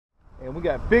and we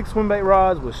got big swim bait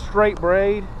rods with straight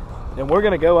braid, and we're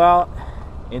gonna go out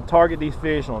and target these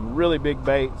fish on really big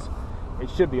baits. It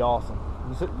should be awesome.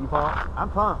 You pumped? I'm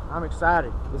pumped. I'm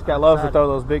excited. This guy loves to throw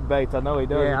those big baits. I know he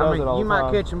does. Yeah, he does it all you the might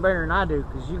time. catch them better than I do,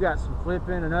 because you got some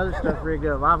flipping and other stuff rigged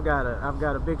up. I've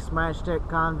got a big Smash Tech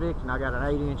Convict, and I got an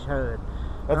 8-inch Hud.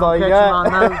 That's all you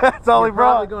got? That's all he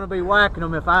brought? Probably going to be whacking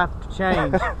them if I have to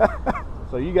change.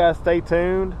 So you guys stay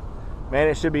tuned. Man,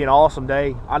 it should be an awesome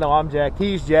day. I know I'm jacked.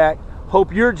 He's jacked.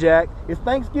 Hope you're jacked. It's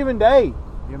Thanksgiving Day.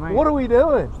 Yeah, man. What are we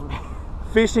doing?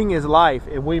 Fishing is life,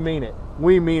 and we mean it.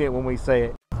 We mean it when we say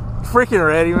it. Freaking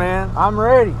ready, man. I'm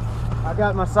ready. I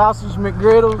got my sausage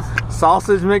McGriddles.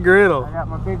 Sausage McGriddle. I got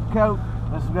my big coat.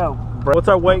 Let's go. What's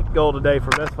our weight goal today for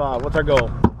best 5? What's our goal?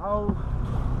 Oh,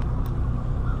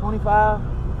 25.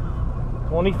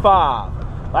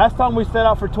 25. Last time we set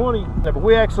out for 20, but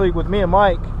we actually, with me and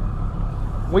Mike,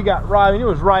 we got right, I mean, it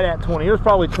was right at 20. It was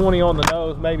probably 20 on the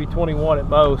nose, maybe 21 at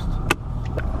most.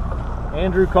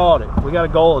 Andrew caught it. We got a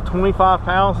goal of 25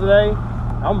 pounds today.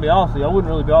 I'm gonna be honest with you, I wouldn't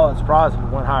really be all that surprised if it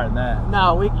went higher than that.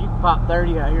 No, you can pop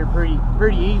 30 out here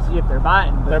pretty easy if they're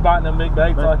biting. They're biting them big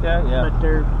baits like that, yeah. But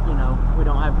they're, you know, we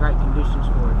don't have great conditions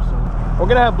for it. So we're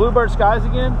gonna have bluebird skies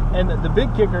again, and the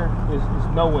big kicker is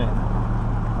no wind.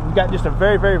 We got just a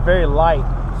very, very, very light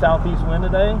southeast wind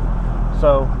today,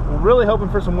 so we're really hoping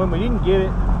for some wind. We didn't get it,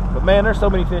 but man, there's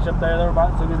so many fish up there. They were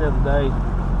biting so good the other day.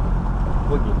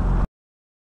 We'll get them.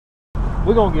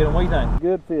 We're gonna get them. What do you think?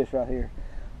 Good fish right here.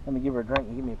 Let me give her a drink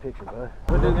and give me a picture, bud.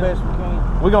 We'll do the best we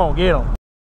can. We're gonna get them.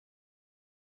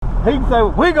 He can say,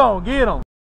 we're gonna get them.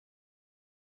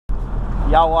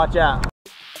 Y'all watch out.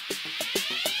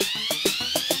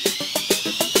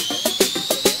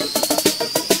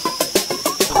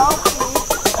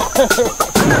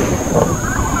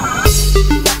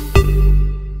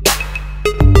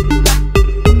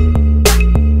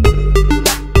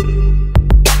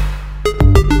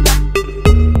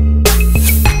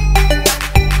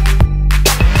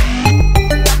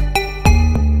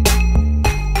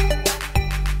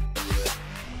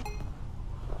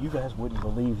 You guys wouldn't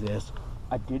believe this.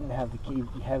 I didn't have the key,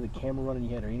 have the camera running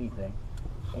yet or anything.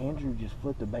 Andrew just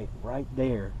flipped the bait right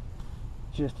there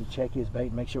just to check his bait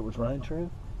and make sure it was running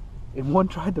true. And one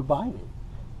tried to bite it.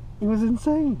 It was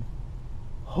insane.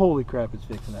 Holy crap, it's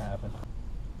fixing to happen.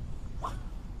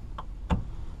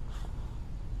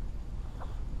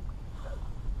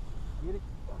 Get it?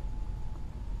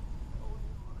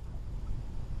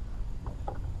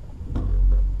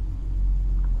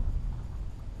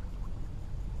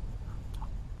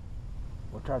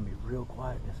 We're trying to be real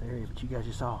quiet in this area, but you guys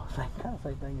just saw the kind of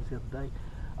same thing as the other day.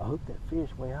 I hooked that fish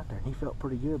way out there, and he felt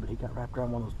pretty good, but he got wrapped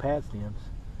around one of those pad stems,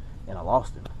 and I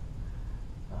lost him.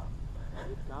 He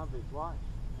hit the convict twice.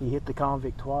 He hit the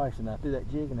convict twice, and I threw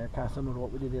that jig in there, kind of similar to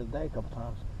what we did the other day a couple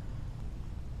times.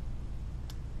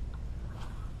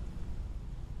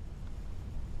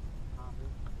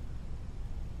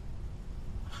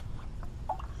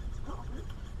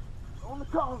 On the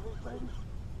convict, baby.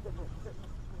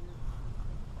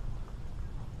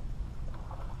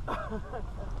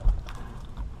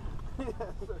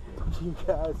 You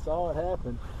guys saw it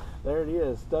happen. There it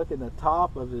is, stuck in the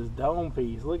top of his dome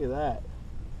piece. Look at that.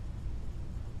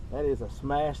 That is a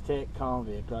Smash Tech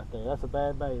convict right there. That's a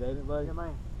bad bait, ain't it, buddy? Yeah,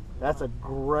 man. That's a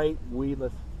great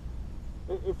weedless.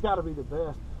 It's got to be the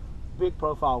best big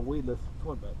profile weedless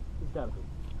swim bait. It's got to be.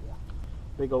 Yeah.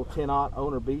 Big old 10-aught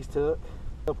owner beast hook.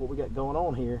 Look what we got going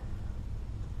on here.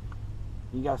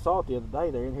 You guys saw it the other day.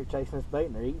 They're in here chasing this bait,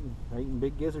 and they're eating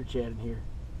big gizzard shad in here.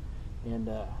 And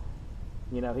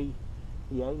you know, he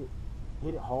ate it,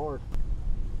 hit it hard.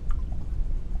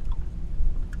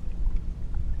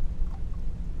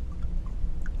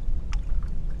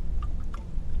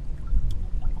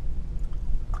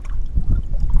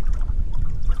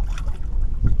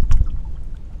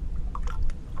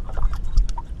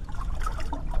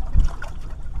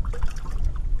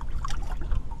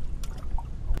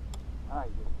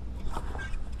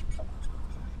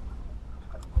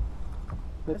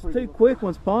 That's 2 quick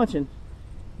ones punching.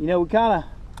 You know, I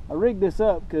rigged this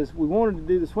up because we wanted to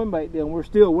do the swim bait deal, and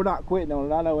we're not quitting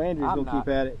on it. I know Andrew's gonna keep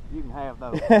at it. You can have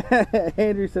those.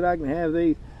 Andrew said I can have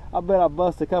these. I bet I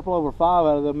bust a couple over 5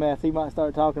 out of the mess. He might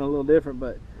start talking a little different,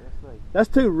 but that's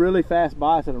 2 really fast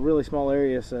bites in a really small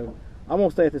area. So I'm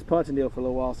gonna stay at this punching deal for a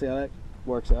little while, see how that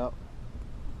works out.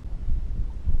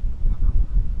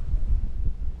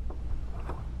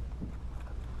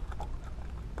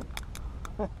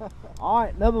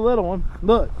 Alright, another little one.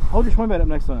 Look, hold your swim bait up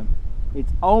next to him.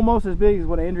 It's almost as big as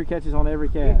what Andrew catches on every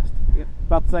cast. Yep.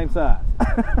 About the same size.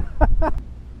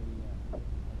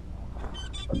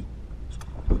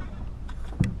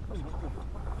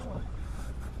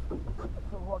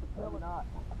 not.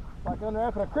 It's like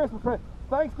unwrapping a Christmas present.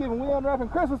 Thanksgiving, we unwrapping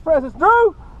Christmas presents.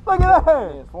 Drew, look at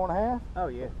that. It's 4.5. Oh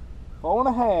yeah.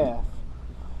 4.5.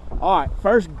 All right,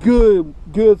 first good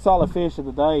solid fish of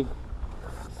the day.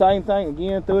 Same thing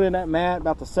again, threw it in that mat.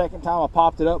 About the second time I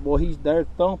popped it up, boy, he's there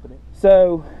thumping it.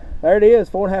 So there it is,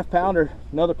 4.5 pounder,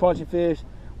 another punching fish.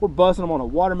 We're busting them on a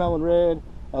watermelon red,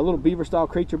 a little beaver style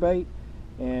creature bait,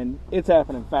 and it's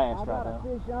happening fast right now. I got a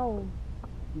fish on.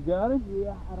 You got it?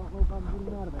 Yeah, I don't know if I can get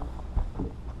him out of there.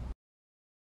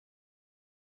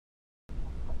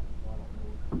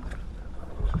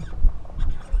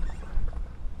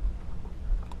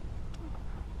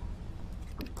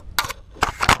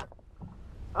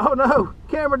 Oh no,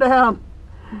 camera down.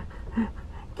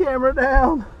 Camera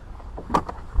down.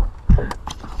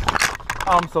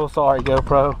 I'm so sorry,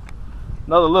 GoPro.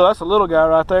 Another little, that's a little guy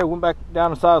right there. Went back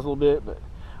down in size a little bit, but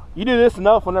you do this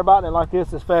enough when they're biting it like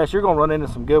this fast, you're gonna run into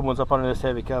some good ones up under this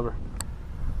heavy cover.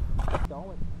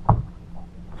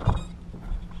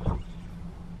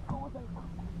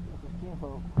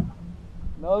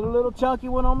 Another little chunky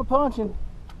one on the punching.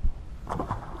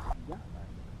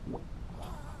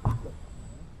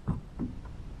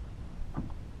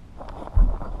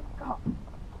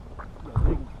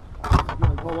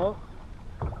 Pull up.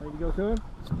 Ready to go to him?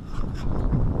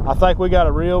 I think we got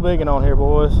a real big one on here,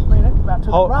 boys. Man, that's about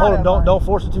to hold it, don't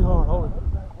force it too hard. Hold it.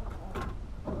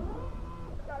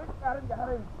 Got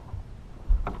it.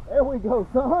 There we go,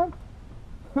 son.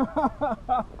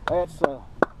 That's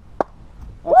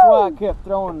why I kept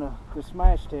throwing the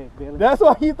smash tag, Billy. That's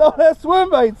why you throw that swim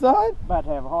bait, son. About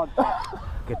to have a heart attack.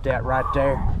 Get that right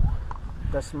there.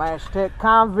 The smash tech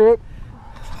convict.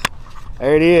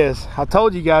 There it is. I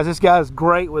told you guys, this guy's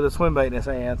great with a swim bait in his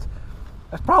hands.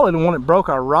 That's probably the one that broke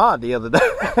our rod the other day.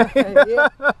 Yeah.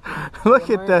 Look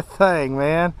at that thing,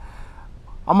 man.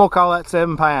 I'm gonna call that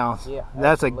 7 pounds. Yeah,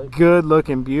 that's a good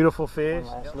looking, beautiful fish.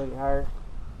 One last look at her.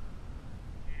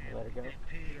 Let her go.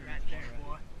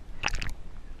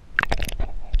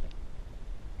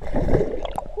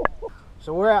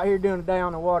 So we're out here doing a day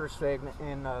on the water segment,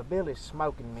 and Billy's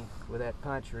smoking me with that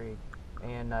punch rig,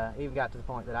 and even got to the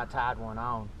point that I tied one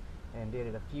on and did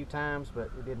it a few times, but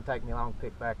it didn't take me long to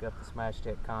pick back up the Smash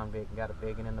Tech Convict and got a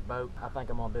big one in the boat. I think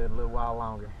I'm gonna do it a little while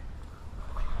longer.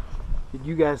 Did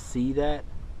you guys see that?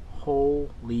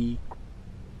 Holy!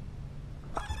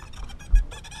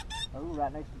 Oh,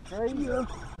 right next to the tree. Yeah.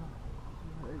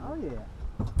 Oh yeah.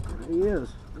 He is.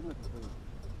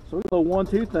 So we got a little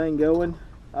 1-2 thing going.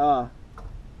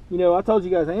 You know, I told you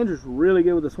guys Andrew's really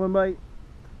good with the swim bait.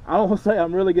 I don't want to say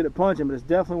I'm really good at punching, but it's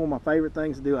definitely one of my favorite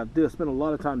things to do. I spend a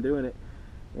lot of time doing it.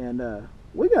 And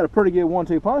we got a pretty good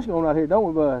 1-2 punch going right here, don't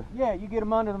we, bud? Yeah, you get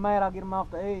him under the mat, I'll get him off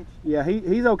the edge. Yeah,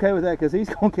 he's okay with that because he's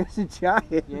going to catch a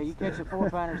giant. Yeah, you catch the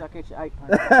 4-pounders, I catch the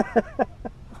 8-pounders.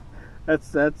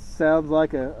 That sounds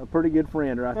like a pretty good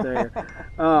friend right there.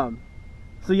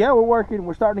 So yeah,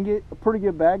 we're starting to get a pretty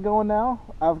good bag going now.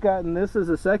 I've gotten, this is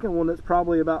the second one that's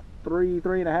probably about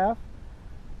 3.5.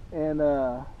 And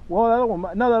well,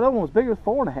 the other one was bigger,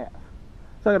 4.5.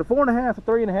 So I got a 4.5, a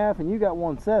 3.5, and you got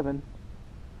 1.7.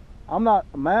 I'm not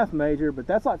a math major, but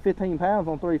that's like 15 pounds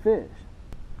on 3 fish.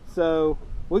 So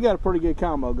we got a pretty good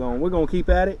combo going. We're gonna keep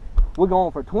at it. We're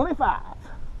going for 25.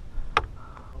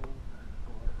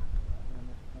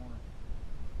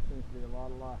 Seems to be a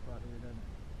lot of life right here, doesn't it?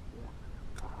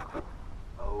 Yeah.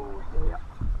 Oh yeah.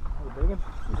 Are you big one?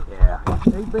 Yeah.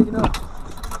 He's big enough.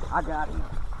 I got him.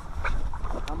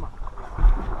 Come on.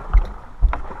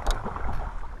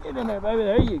 Get in there, baby.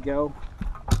 There you go.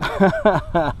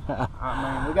 Alright,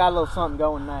 man, we got a little something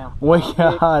going now. We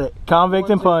got it. Convict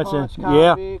and punching.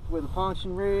 Yeah. Convict with a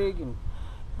punching rig and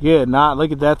good. Not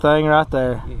look at that thing right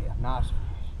there. yeah, nice fish.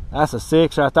 That's a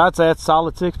 6 right there. I'd say that's a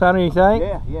solid 6 pounder. You think?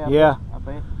 Yeah. I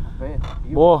bet.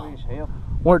 Boy, Fish, hell.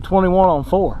 we're at 21 on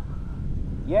 4.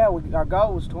 Yeah, our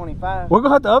goal was 25. We're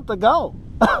gonna have to up the goal.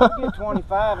 We get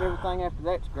 25. Everything after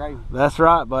that's gravy. That's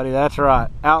right, buddy. That's right.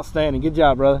 Outstanding. Good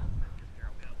job, brother.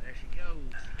 There she goes.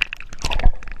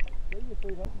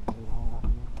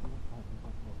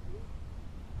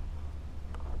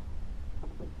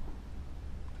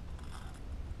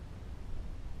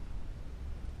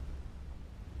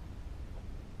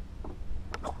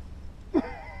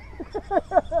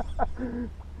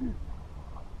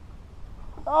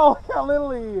 Oh, look how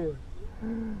little he is.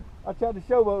 I tried to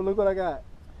showboat. Look what I got.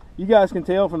 You guys can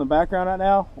tell from the background right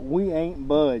now, we ain't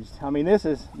budged. I mean, this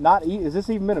is not, is this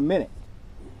even been a minute?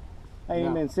 Ain't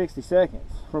even been 60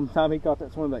 seconds from the time he caught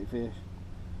that swimbait fish.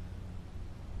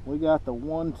 We got the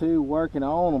 1-2 working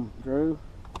on them, Drew.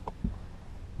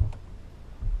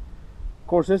 Of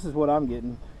course, this is what I'm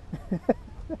getting.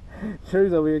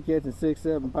 Drew's over here catching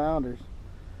 6-7 pounders.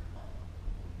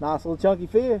 Nice little chunky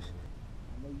fish.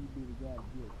 I know you'd be the guy to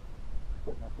get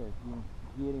it. Right there.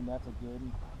 Get him. That's a good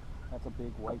one. That's a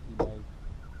big weight he made.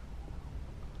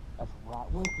 That's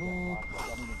right with him.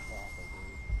 I mean, exactly,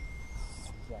 dude.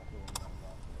 Exactly what you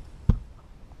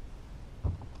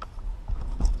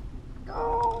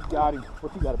Oh, got him.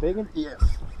 What, you got, a big one? Yes.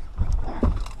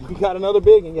 You got another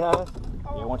big one, guys.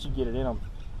 Yeah, once you get it in them.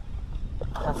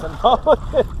 That's enough.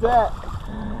 Look at that.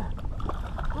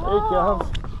 Here he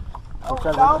comes. Oh,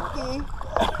 donkey.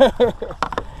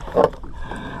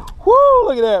 Woo,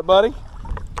 look at that, buddy.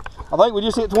 I think we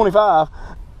just hit 25.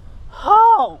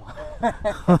 Oh!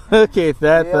 Look at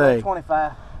that thing.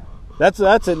 25. That's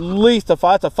at least that's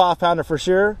a 5-pounder for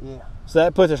sure. Yeah. So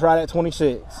that puts us right at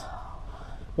 26.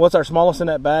 What's our smallest in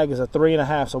that bag is a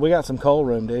 3.5. So we got some cold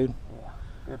room, dude. Yeah,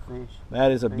 good fish.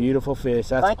 That is a beautiful fish.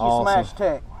 That's Thank you, awesome. Smash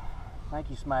Tech. Thank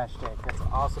you, Smash Tech. That's an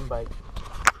awesome bait.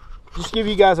 Just give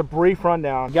you guys a brief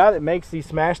rundown. The guy that makes these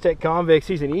Smash Tech convicts,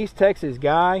 he's an East Texas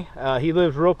guy. He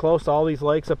lives real close to all these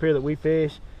lakes up here that we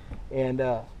fish. And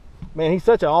man, he's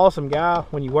such an awesome guy.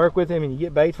 When you work with him and you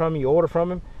get baits from him, you order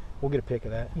from him, we'll get a pic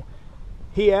of that.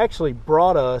 He actually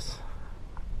brought us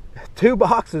 2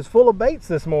 boxes full of baits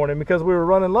this morning because we were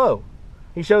running low.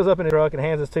 He shows up in the truck and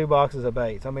hands us 2 boxes of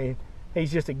baits. I mean,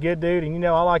 he's just a good dude. And you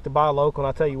know, I like to buy local, and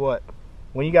I'll tell you what,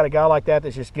 when you got a guy like that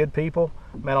that's just good people,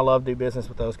 man, I love to do business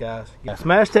with those guys. Yeah.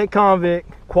 Smash Tech Convict,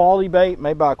 quality bait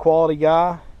made by a quality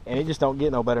guy, and it just don't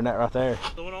get no better than that right there.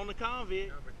 The one on the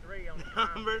Convict. Number 3 on the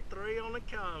Convict. Number 3 on the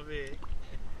Convict.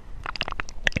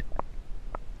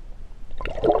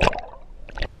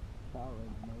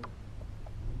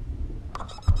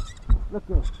 Look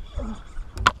good.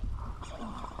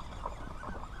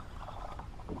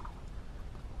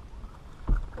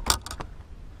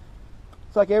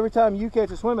 It's like every time you catch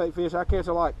a swimbait fish, I catch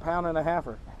a like 1.5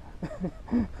 pounder.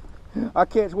 I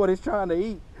catch what it's trying to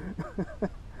eat.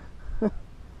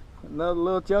 Another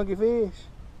little chunky fish.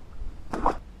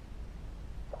 Another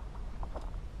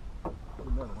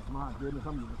one. My goodness,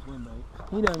 I'm getting a swimbait.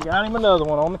 He done got him another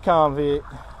one on the Convict.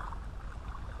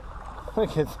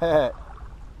 Look at that.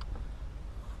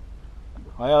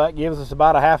 Well, that gives us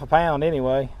about a 1/2 pound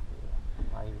anyway.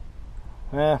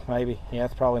 Maybe. Maybe. Yeah,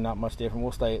 it's probably not much different.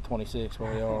 We'll stay at 26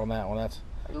 where we are on that one. That's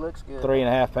It looks good.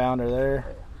 3.5 pounder there.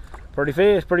 Pretty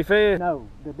fish, pretty fish. No,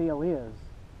 the deal is.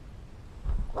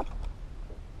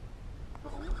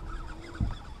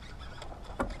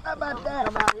 How about that?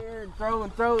 Come out here and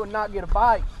throw and not get a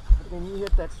bite. But then you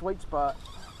hit that sweet spot.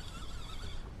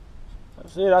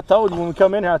 That's it. I told you when we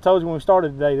come in here, I told you when we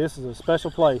started today, this is a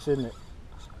special place, isn't it?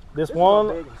 This one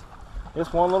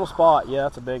little spot. Yeah,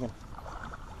 that's a big one.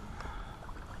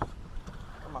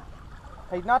 Come on.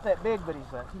 He's not that big, but he's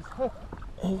heavy.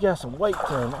 He got some weight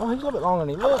to him. Oh, he's a little bit longer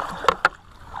than he looked.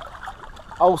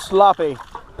 Oh, sloppy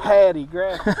patty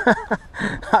grass.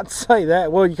 I'd say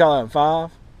that. What do you call that,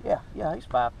 5? Yeah, he's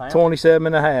 5 pounds.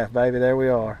 27.5, baby. There we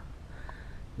are.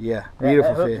 Yeah,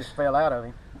 beautiful that hook fish. just fell out of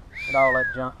him with all that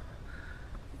junk.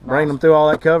 Bring them through all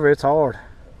that cover, it's hard.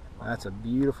 That's a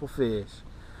beautiful fish.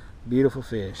 Beautiful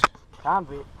fish.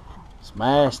 Convict.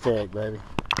 Smash Tech, baby.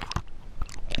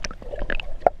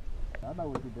 I know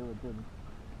what you're doing to me.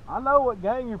 I know what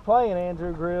game you're playing,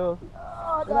 Andrew Grills.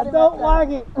 Oh, But I don't like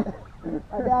it.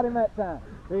 I got him that time.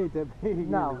 He ain't that big.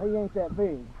 No, he ain't that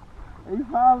big. He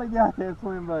finally got that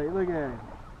swim bait. Look at him.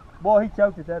 Boy, he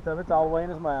choked it that time. It's all the way in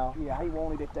his mouth. Yeah, he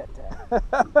wanted it that time.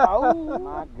 Oh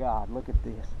my God, look at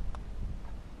this.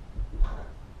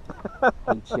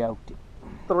 He choked it.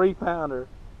 3 pounder.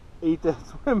 Eat that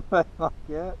swim bait like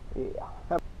that.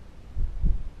 Yeah.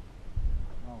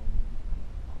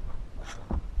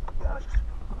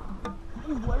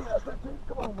 He's way up there too.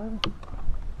 Come on, baby.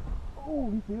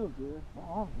 Oh, he feels good.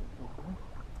 Oh,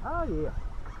 yeah.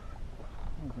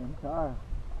 I'm tired.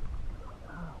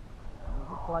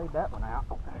 We played that one out.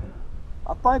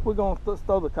 I think we're going to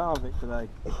throw the Convict today.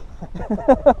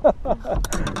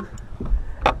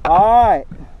 Alright.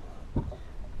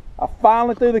 I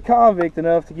finally threw the Convict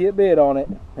enough to get bit on it.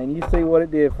 And you see what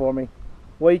it did for me.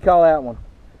 What do you call that one?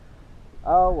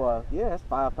 Oh, yeah, that's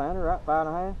 5 pounder, right?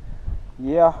 5.5.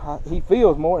 Yeah, he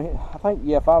feels more. I think,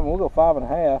 yeah, 5. We'll go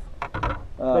 5.5.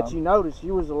 But you noticed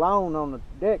you was alone on the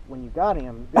deck when you got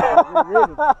him.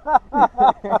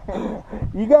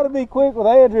 You got to be quick with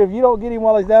Andrew. If you don't get him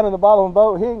while he's down in the bottom of the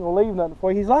boat, he ain't going to leave nothing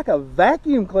for you. He's like a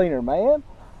vacuum cleaner, man.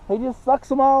 He just sucks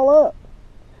them all up.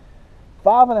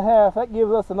 5.5, that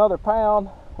gives us another pound.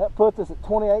 That puts us at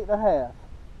 28.5.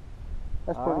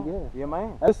 That's pretty good. Yeah,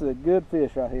 man. This is a good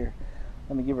fish right here.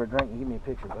 Let me give her a drink and give me a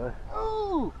picture, bud.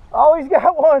 Ooh. Oh, he's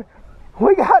got one.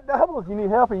 We got doubles. You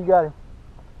need help or you got him?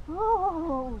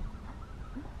 Oh.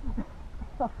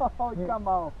 Oh, come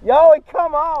on. Yo,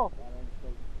 come on.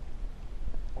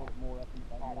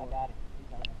 Alright, I got it.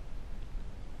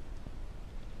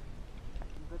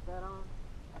 You put that on?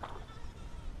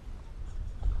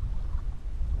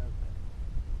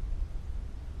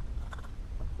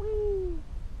 Whee.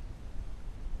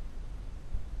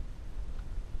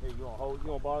 Here, you want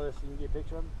to borrow this so you can get a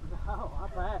picture of him? No, I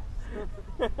passed.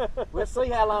 We'll see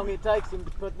how long it takes him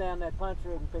to put down that punch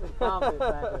rig and pick the convict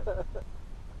back up.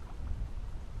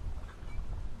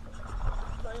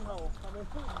 Same hole. I mean,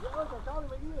 look, I caught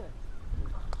him again.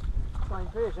 Same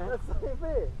fish, ain't it? That's the same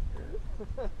fish.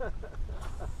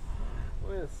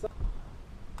 That's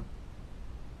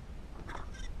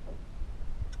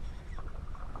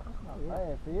not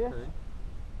bad fish.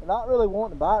 We're not really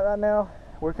wanting to bite right now.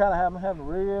 We're kind of having to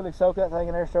really soak that thing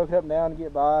in there, stroke it up and down to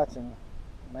get bites, and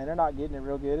man, they're not getting it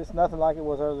real good. It's nothing like it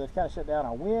was earlier. It's kind of shut down.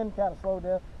 Our wind kind of slowed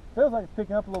down. Feels like it's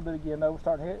picking up a little bit again though. We're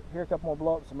starting to hear a couple more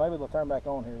blow ups, so maybe they'll turn back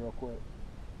on here real quick.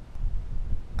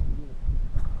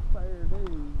 Fair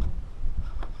dude.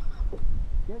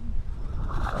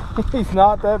 He's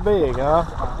not that big, huh?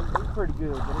 He's pretty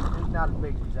good, but he's not as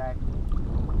big as he's acting.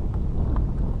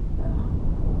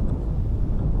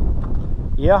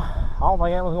 Yeah, I don't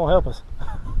think that one's gonna help us.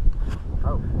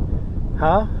 Oh.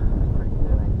 Huh? That's pretty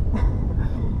good, ain't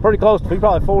it? Pretty close to be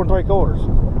probably 4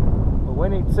 3/4. But we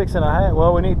need 6 1/2.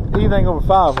 Well, we need anything over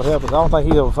 5 would help us. I don't think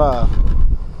he's over 5.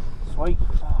 Sweet.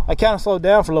 They kind of slowed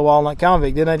down for a little while on that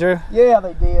convict, didn't they, Drew? Yeah,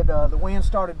 they did. The wind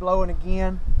started blowing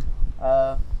again.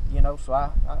 You know, so I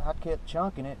kept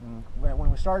chunking it, and when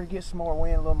we started to get some more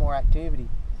wind, a little more activity,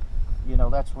 you know,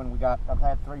 that's when I've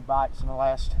had 3 bites in the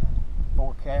last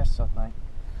 4 casts, I think.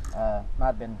 Might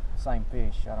have been the same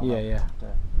fish. I don't know. Yeah.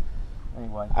 But,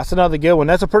 anyway. That's another good one.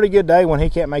 That's a pretty good day when he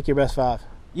can't make your best 5.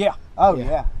 Yeah. Oh,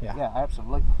 Yeah. yeah,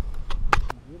 absolutely.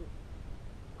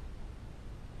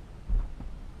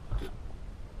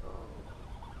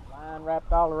 Line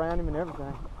wrapped all around him and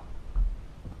everything.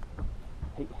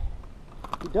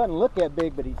 He doesn't look that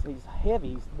big, but he's heavy.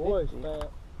 He's Boy, thick. he's fat.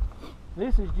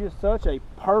 This is just such a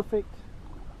perfect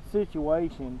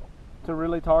situation to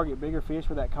really target bigger fish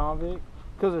with that convict,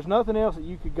 because there's nothing else that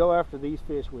you could go after these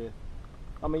fish with.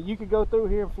 I mean, you could go through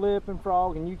here and flip and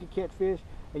frog, and you could catch fish,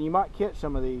 and you might catch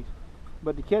some of these,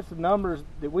 but to catch the numbers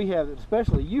that we have,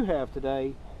 especially you have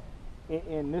today,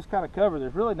 in this kind of cover,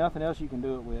 there's really nothing else you can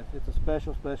do it with. It's a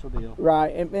special deal.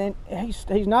 Right, and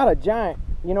he's not a giant.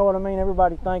 You know what I mean?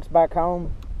 Everybody thinks back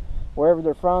home, wherever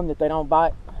they're from, that they don't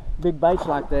bite big baits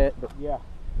like that. But Yeah.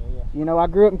 you know, I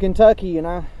grew up in Kentucky, and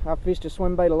I fished a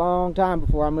swimbait a long time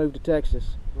before I moved to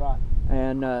Texas. Right.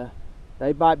 And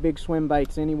they bite big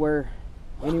swimbaits anywhere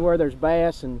there's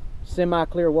bass and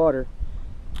semi-clear water.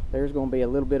 There's going to be a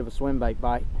little bit of a swimbait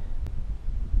bite.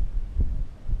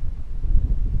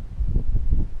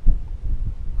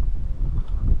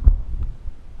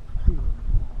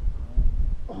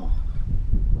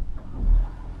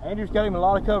 Andrew's got him a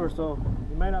lot of cover, so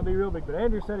he may not be real big, but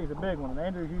Andrew said he's a big one, and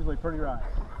Andrew's usually pretty right.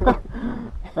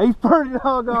 He's pretty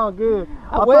doggone good.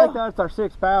 I think that's our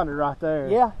 6-pounder right there.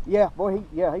 Yeah, boy,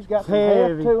 he's got some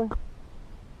Heavy. heft to him.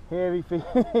 Heavy fish.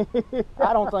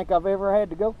 I don't think I've ever had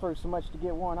to go through so much to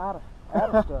get one out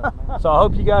of stuff, man. So I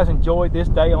hope you guys enjoyed this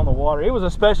day on the water. It was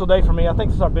a special day for me. I think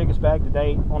this is our biggest bag to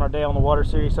date on our Day on the Water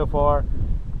series so far.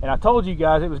 And I told you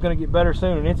guys it was going to get better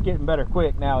soon, and it's getting better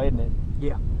quick now, isn't it?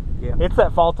 Yeah. It's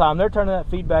that fall time. They're turning that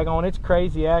feed back on. It's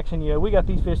crazy action. You know, we got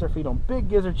these fish that feed on big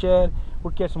gizzard shad.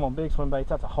 We're catching them on big swim baits.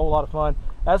 That's a whole lot of fun.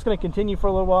 That's going to continue for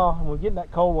a little while, and we're getting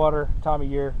that cold water time of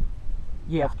year.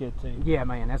 Yeah. That's good too. Yeah,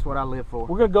 man, that's what I live for.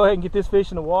 We're going to go ahead and get this fish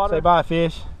in the water. Say bye,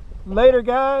 fish. Later,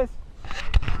 guys.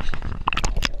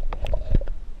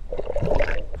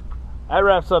 That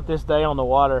wraps up this day on the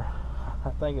water.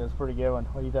 I think it was a pretty good one.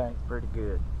 What do you think? Pretty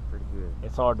good.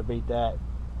 It's hard to beat that.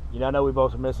 You know, I know we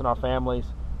both are missing our families,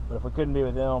 but if we couldn't be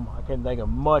with them, I couldn't think of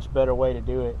a much better way to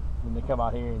do it than to come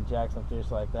out here and jack some fish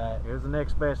like that. It was the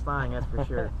next best thing, that's for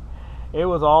sure. It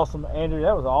was awesome. Andrew,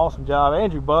 that was an awesome job.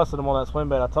 Andrew busted him on that swim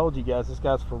bait. I told you guys, this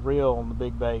guy's for real on the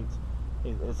big baits.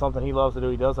 It's something he loves to do.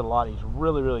 He does it a lot. He's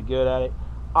really, really good at it.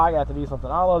 I got to do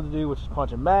something I love to do, which is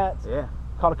punching mats. Yeah.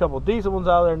 Caught a couple of decent ones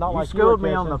out there. Not You like schooled you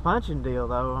me on catching. the punching deal,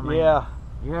 though. I mean, Yeah.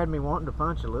 You had me wanting to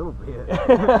punch a little bit.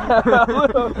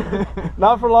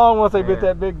 Not for long once they bit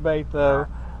Yeah. that big bait, though. Right.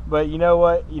 But you know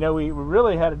what? You know, we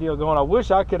really had a deal going. I wish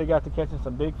I could have got to catching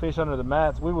some big fish under the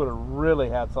mats. We would have really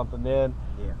had something then.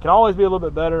 Yeah. Can always be a little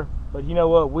bit better, but you know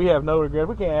what? We have no regret.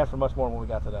 We can't ask for much more than what we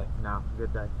got today. No,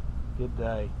 good day. Good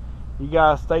day. You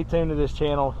guys stay tuned to this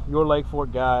channel, Your Lake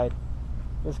Fork Guide.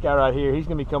 This guy right here, he's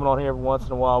going to be coming on here every once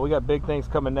in a while. We got big things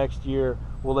coming next year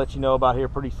we'll let you know about here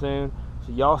pretty soon.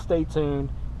 So y'all stay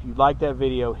tuned. If you like that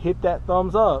video, hit that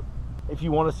thumbs up. If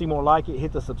you want to see more like it,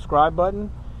 hit the subscribe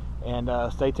button. And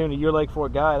stay tuned to Your Lake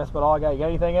Fork Guide. That's about all I got. You got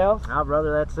anything else? Nah,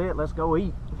 brother, that's it. Let's go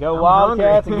eat. Go I'm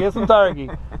Wildcats hungry. and get some turkey.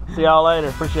 See y'all later.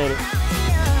 Appreciate it.